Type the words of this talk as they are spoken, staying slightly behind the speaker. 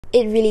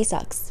It really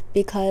sucks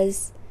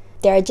because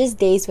there are just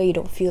days where you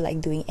don't feel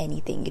like doing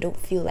anything. You don't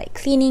feel like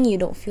cleaning, you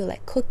don't feel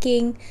like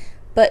cooking.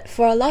 But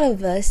for a lot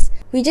of us,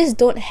 we just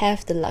don't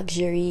have the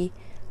luxury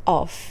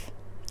of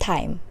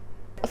time.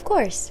 Of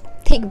course,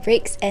 take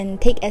breaks and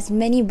take as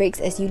many breaks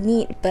as you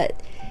need, but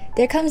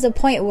there comes a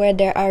point where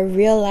there are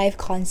real-life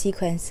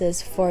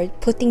consequences for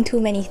putting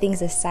too many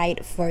things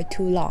aside for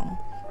too long.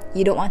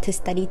 You don't want to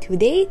study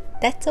today?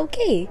 That's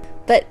okay.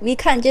 But we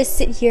can't just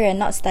sit here and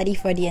not study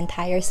for the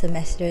entire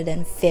semester,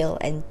 then fail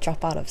and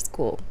drop out of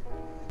school.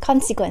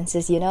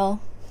 Consequences, you know?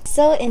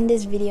 So in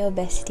this video,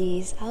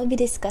 besties, I'll be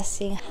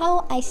discussing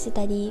how I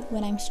study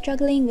when I'm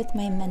struggling with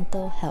my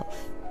mental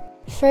health.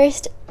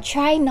 First,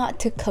 try not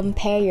to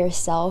compare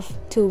yourself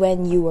to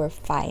when you were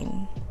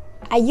fine.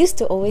 I used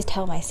to always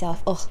tell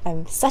myself, oh,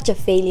 I'm such a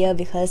failure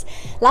because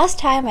last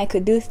time I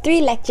could do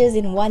 3 lectures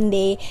in one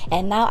day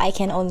and now I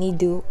can only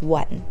do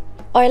 1.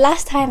 Or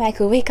last time I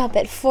could wake up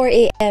at 4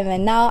 a.m.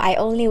 and now I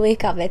only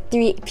wake up at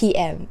 3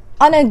 p.m.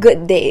 on a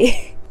good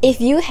day. If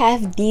you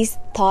have these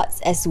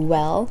thoughts as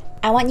well,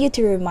 I want you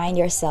to remind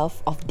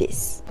yourself of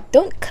this.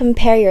 Don't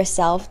compare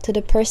yourself to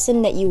the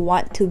person that you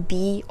want to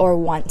be or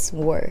once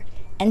were,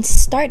 and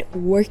start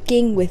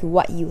working with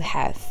what you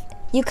have.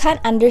 You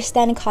can't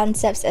understand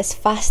concepts as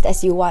fast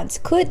as you once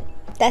could.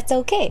 That's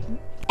okay.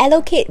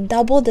 Allocate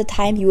double the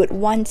time you would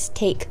once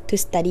take to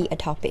study a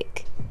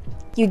topic.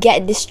 You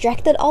get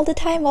distracted all the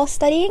time while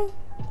studying?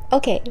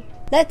 Okay,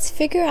 let's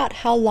figure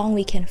out how long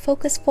we can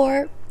focus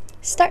for.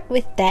 Start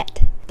with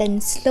that, then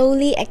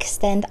slowly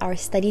extend our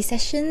study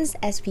sessions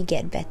as we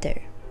get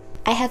better.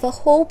 I have a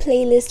whole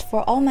playlist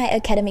for all my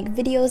academic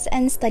videos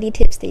and study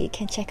tips that you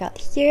can check out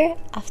here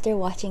after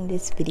watching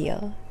this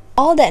video.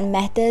 All that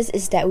matters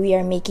is that we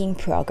are making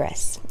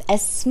progress,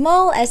 as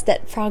small as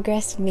that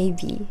progress may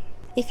be.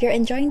 If you're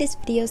enjoying this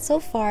video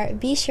so far,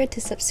 be sure to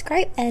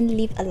subscribe and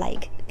leave a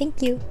like.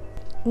 Thank you.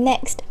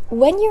 Next,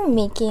 when you're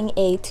making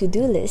a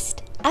to-do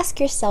list, ask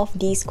yourself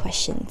these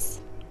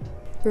questions.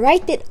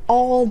 Write it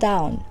all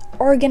down,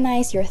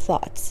 organize your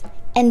thoughts,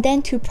 and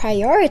then to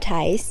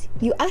prioritize,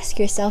 you ask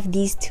yourself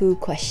these 2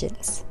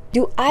 questions.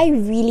 Do I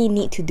really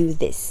need to do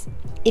this?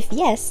 If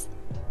yes,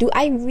 do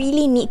I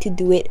really need to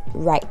do it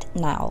right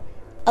now?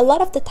 A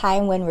lot of the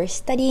time when we're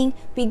studying,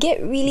 we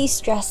get really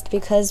stressed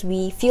because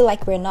we feel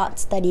like we're not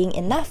studying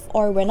enough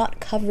or we're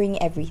not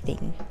covering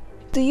everything.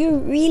 Do you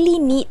really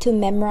need to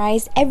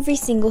memorize every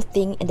single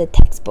thing in the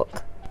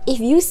textbook? If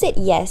you said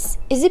yes,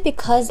 is it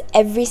because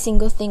every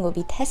single thing will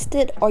be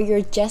tested or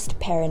you're just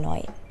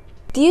paranoid?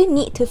 Do you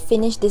need to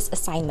finish this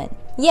assignment?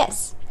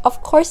 Yes,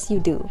 of course you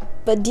do.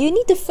 But do you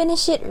need to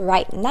finish it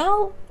right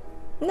now?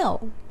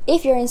 No.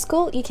 If you're in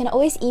school, you can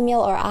always email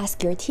or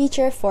ask your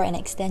teacher for an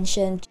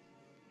extension.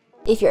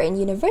 If you're in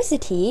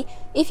university,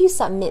 if you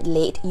submit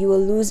late, you will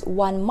lose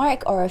 1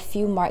 mark or a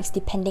few marks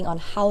depending on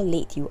how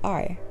late you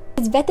are.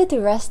 It's better to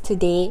rest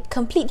today,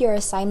 complete your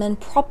assignment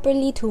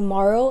properly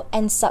tomorrow,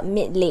 and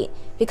submit late,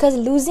 because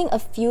losing a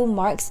few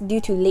marks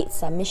due to late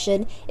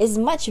submission is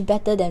much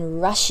better than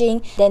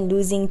rushing, then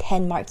losing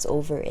 10 marks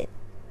over it.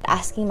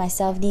 Asking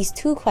myself these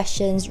 2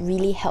 questions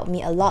really helped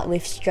me a lot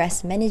with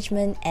stress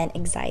management and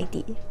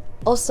anxiety.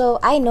 Also,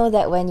 I know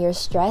that when you're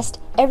stressed,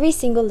 every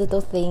single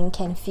little thing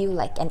can feel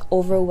like an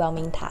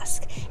overwhelming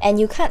task, and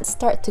you can't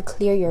start to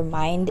clear your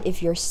mind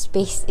if your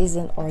space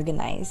isn't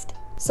organized.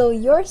 So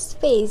your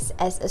space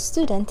as a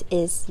student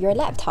is your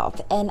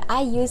laptop, and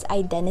I use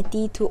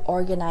Identity to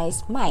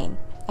organize mine.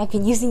 I've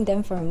been using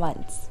them for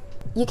months.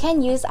 You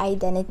can use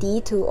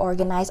Identity to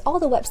organize all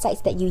the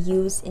websites that you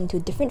use into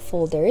different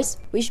folders,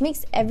 which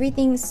makes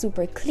everything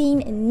super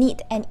clean,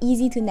 neat, and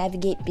easy to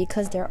navigate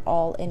because they're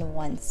all in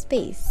one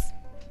space.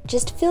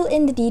 Just fill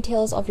in the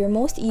details of your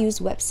most used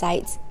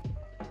websites,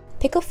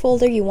 pick a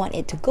folder you want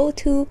it to go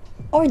to,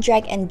 or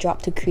drag and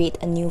drop to create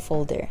a new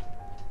folder.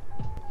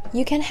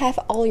 You can have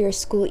all your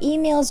school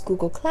emails,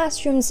 Google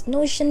Classrooms,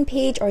 Notion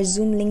page, or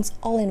Zoom links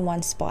all in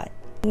one spot.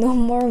 No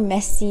more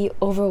messy,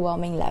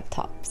 overwhelming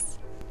laptops.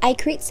 I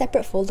create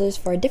separate folders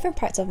for different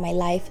parts of my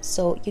life,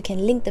 so you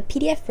can link the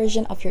PDF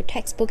version of your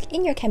textbook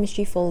in your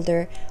chemistry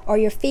folder or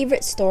your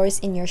favorite stores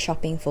in your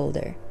shopping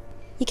folder.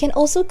 You can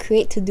also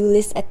create to-do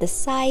lists at the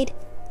side,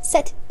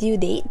 set due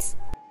dates,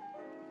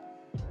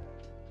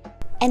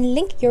 and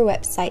link your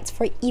websites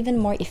for even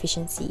more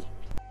efficiency.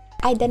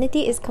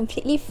 Identity is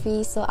completely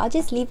free, so I'll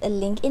just leave a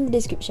link in the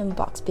description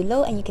box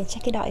below and you can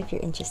check it out if you're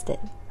interested.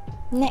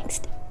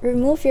 Next,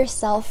 remove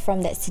yourself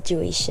from that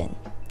situation.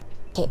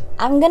 Okay,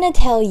 I'm gonna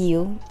tell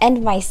you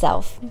and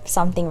myself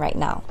something right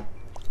now.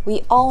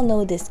 We all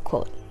know this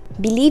quote.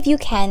 Believe you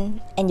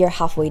can and you're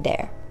halfway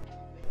there.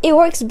 It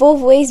works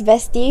both ways,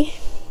 bestie.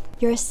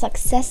 Your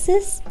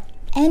successes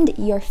and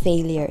your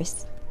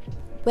failures.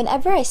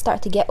 Whenever I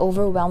start to get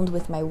overwhelmed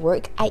with my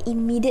work, I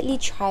immediately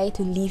try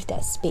to leave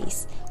that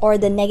space, or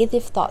the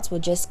negative thoughts will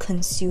just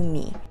consume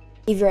me.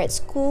 If you're at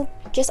school,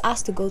 just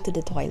ask to go to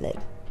the toilet.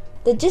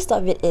 The gist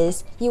of it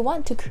is, you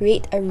want to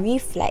create a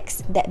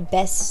reflex that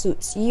best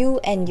suits you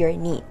and your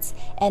needs.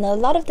 And a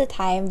lot of the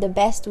time, the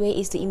best way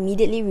is to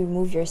immediately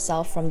remove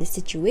yourself from the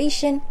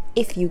situation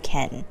if you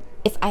can.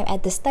 If I'm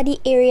at the study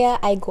area,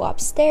 I go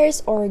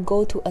upstairs or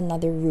go to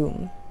another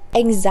room.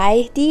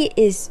 Anxiety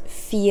is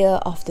fear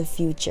of the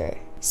future.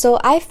 So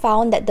I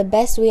found that the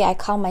best way I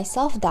calmed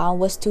myself down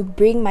was to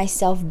bring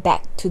myself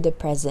back to the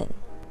present.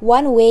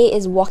 One way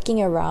is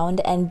walking around,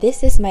 and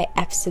this is my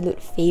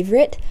absolute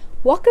favorite.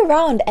 Walk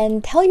around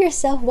and tell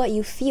yourself what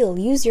you feel.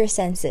 Use your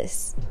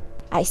senses.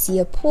 I see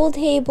a pool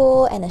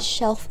table and a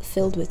shelf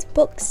filled with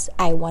books.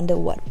 I wonder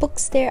what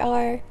books there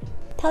are.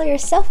 Tell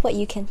yourself what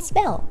you can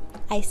smell.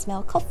 I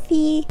smell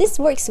coffee. This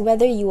works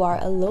whether you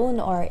are alone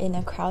or in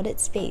a crowded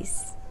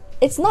space.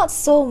 It's not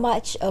so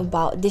much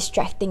about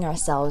distracting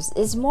ourselves.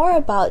 It's more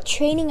about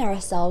training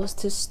ourselves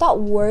to stop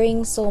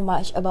worrying so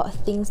much about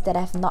things that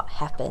have not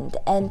happened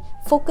and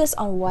focus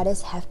on what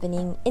is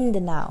happening in the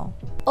now.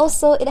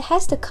 Also, it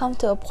has to come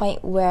to a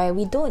point where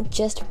we don't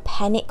just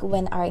panic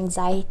when our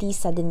anxiety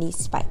suddenly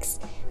spikes.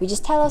 We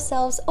just tell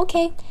ourselves,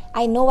 okay,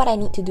 I know what I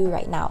need to do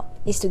right now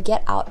is to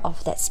get out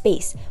of that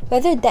space.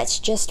 Whether that's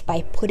just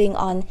by putting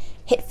on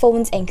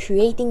headphones and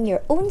creating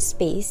your own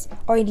space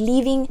or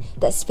leaving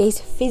that space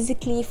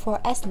physically for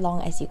as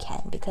long as you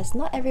can, because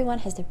not everyone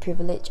has the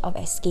privilege of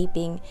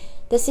escaping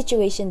the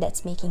situation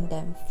that's making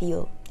them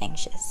feel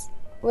anxious.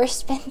 We're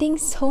spending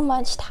so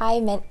much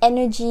time and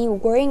energy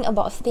worrying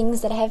about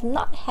things that have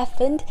not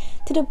happened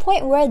to the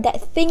point where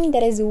that thing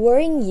that is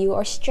worrying you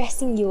or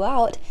stressing you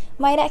out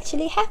might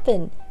actually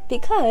happen,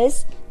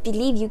 because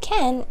believe you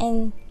can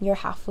and you're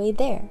halfway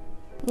there.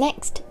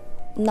 Next,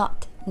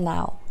 not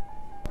now.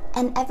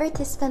 An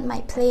advertisement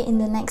might play in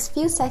the next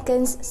few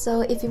seconds,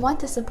 so if you want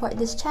to support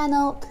this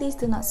channel, please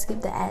do not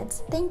skip the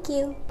ads. Thank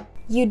you.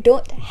 You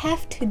don't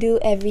have to do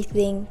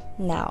everything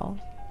now.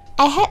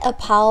 I had a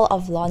pile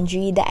of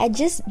laundry that I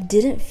just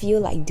didn't feel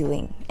like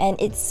doing, and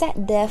it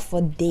sat there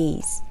for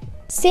days.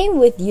 Same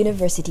with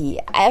university.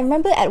 I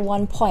remember at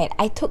one point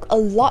I took a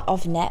lot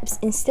of naps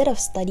instead of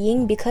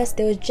studying because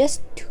there was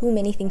just too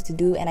many things to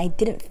do and I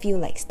didn't feel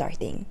like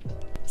starting.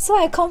 So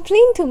I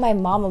complained to my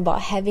mom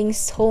about having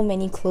so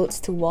many clothes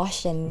to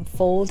wash and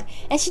fold,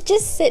 and she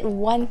just said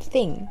one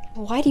thing: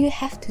 why do you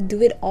have to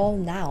do it all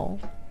now?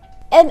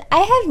 And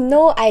I have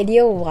no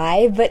idea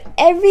why, but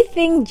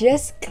everything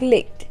just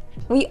clicked.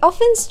 We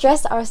often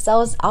stress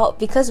ourselves out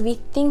because we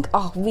think,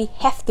 oh, we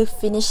have to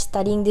finish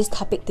studying this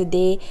topic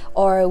today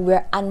or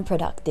we're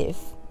unproductive.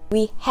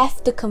 We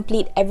have to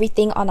complete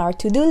everything on our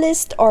to-do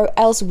list or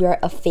else we're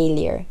a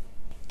failure.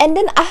 And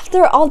then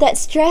after all that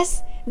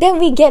stress, then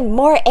we get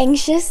more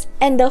anxious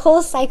and the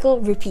whole cycle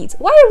repeats.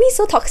 Why are we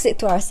so toxic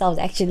to ourselves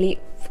actually?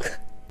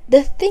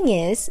 The thing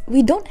is,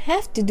 we don't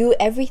have to do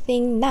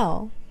everything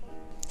now.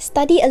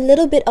 Study a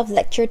little bit of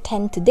lecture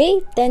 10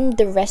 today, then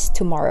the rest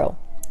tomorrow.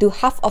 Do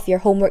half of your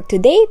homework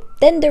today,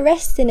 then the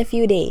rest in a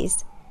few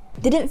days.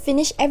 Didn't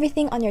finish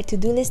everything on your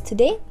to-do list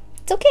today?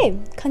 It's okay,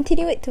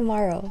 continue it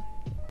tomorrow.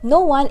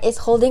 No one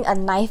is holding a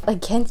knife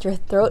against your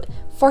throat,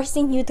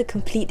 forcing you to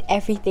complete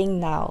everything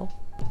now.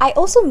 I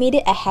also made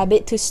it a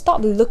habit to stop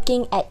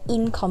looking at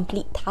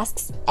incomplete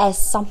tasks as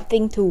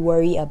something to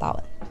worry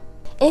about.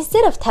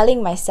 Instead of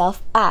telling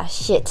myself,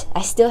 shit,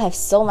 I still have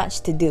so much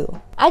to do,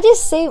 I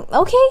just say,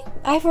 okay,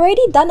 I've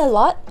already done a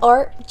lot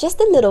or just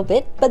a little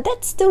bit, but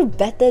that's still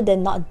better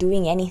than not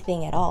doing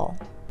anything at all.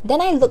 Then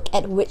I look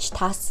at which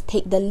tasks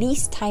take the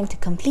least time to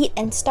complete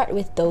and start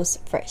with those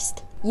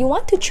first. You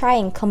want to try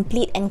and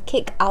complete and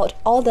kick out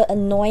all the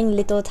annoying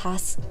little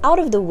tasks out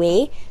of the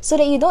way so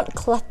that you don't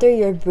clutter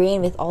your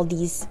brain with all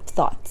these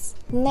thoughts.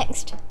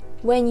 Next,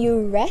 when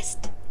you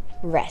rest,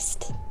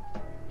 rest.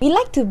 We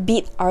like to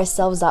beat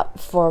ourselves up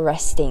for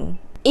resting.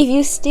 If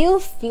you still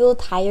feel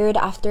tired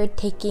after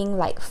taking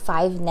like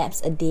 5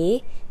 naps a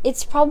day,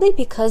 it's probably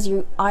because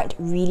you aren't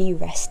really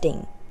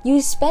resting.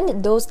 You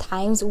spend those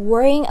times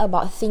worrying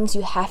about things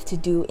you have to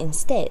do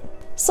instead.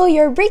 So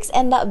your breaks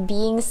end up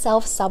being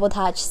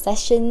self-sabotage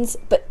sessions,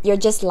 but you're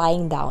just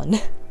lying down.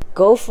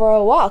 Go for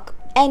a walk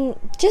and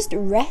just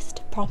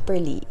rest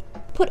properly.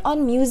 Put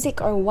on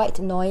music or white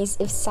noise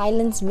if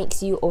silence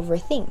makes you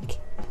overthink.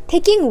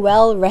 Taking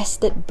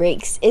well-rested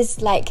breaks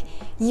is like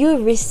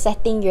you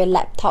resetting your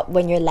laptop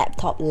when your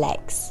laptop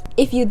lags.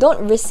 If you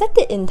don't reset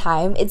it in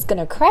time, it's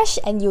gonna crash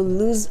and you'll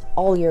lose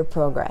all your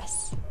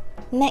progress.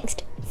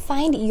 Next,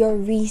 find your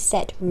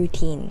reset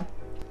routine.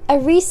 A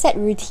reset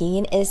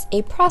routine is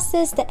a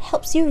process that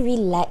helps you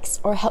relax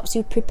or helps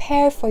you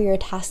prepare for your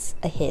tasks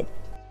ahead.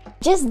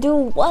 Just do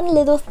one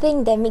little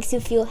thing that makes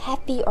you feel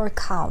happy or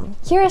calm.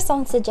 Here are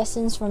some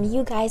suggestions from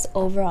you guys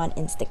over on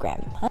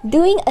Instagram.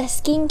 Doing a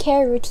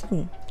skincare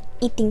routine,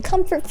 eating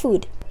comfort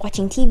food,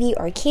 watching TV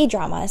or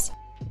K-dramas,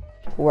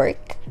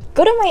 work.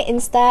 Go to my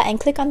Insta and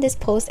click on this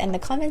post in the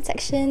comment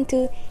section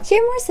to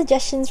hear more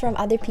suggestions from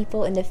other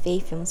people in the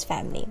fayefilms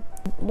family.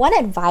 One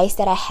advice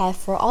that I have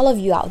for all of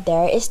you out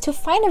there is to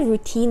find a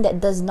routine that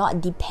does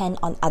not depend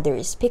on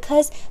others,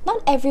 because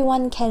not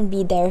everyone can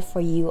be there for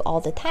you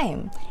all the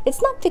time.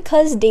 It's not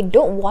because they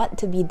don't want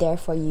to be there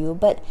for you,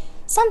 but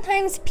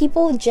sometimes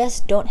people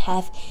just don't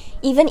have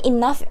even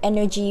enough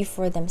energy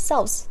for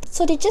themselves,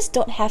 so they just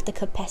don't have the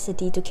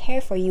capacity to care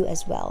for you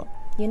as well.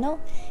 You know,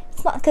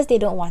 it's not because they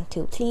don't want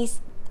to.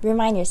 Please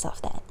remind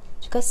yourself that.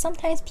 because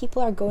sometimes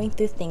people are going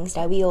through things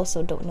that we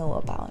also don't know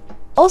about.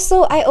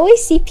 Also, I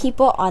always see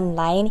people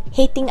online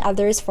hating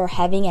others for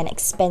having an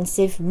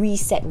expensive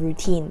reset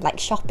routine like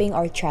shopping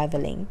or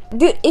traveling.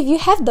 Dude, if you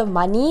have the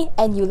money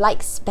and you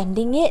like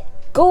spending it,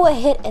 go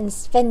ahead and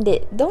spend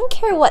it. Don't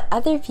care what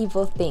other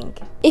people think.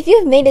 If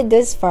you've made it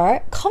this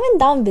far, comment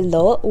down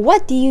below,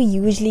 what do you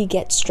usually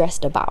get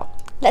stressed about?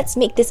 Let's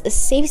make this a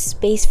safe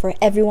space for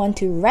everyone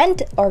to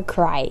rant or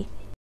cry.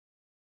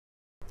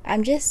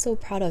 I'm just so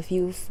proud of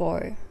you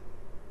for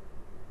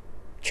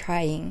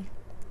trying,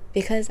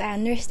 because I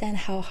understand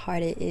how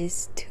hard it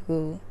is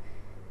to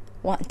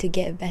want to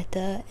get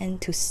better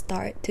and to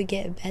start to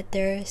get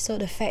better. So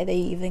the fact that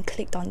you even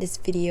clicked on this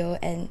video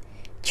and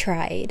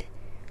tried,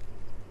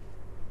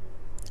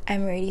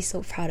 I'm really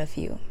so proud of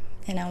you,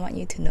 and I want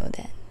you to know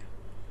that.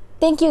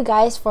 Thank you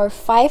guys for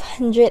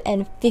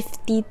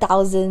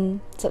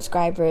 550,000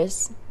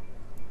 subscribers,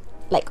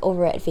 like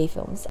over at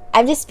fayefilms.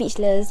 I'm just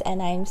speechless,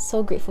 and I'm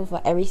so grateful for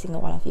every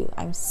single one of you.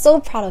 I'm so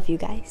proud of you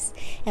guys,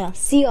 and I'll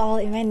see you all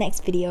in my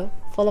next video.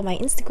 Follow my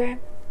Instagram.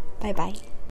 Bye bye.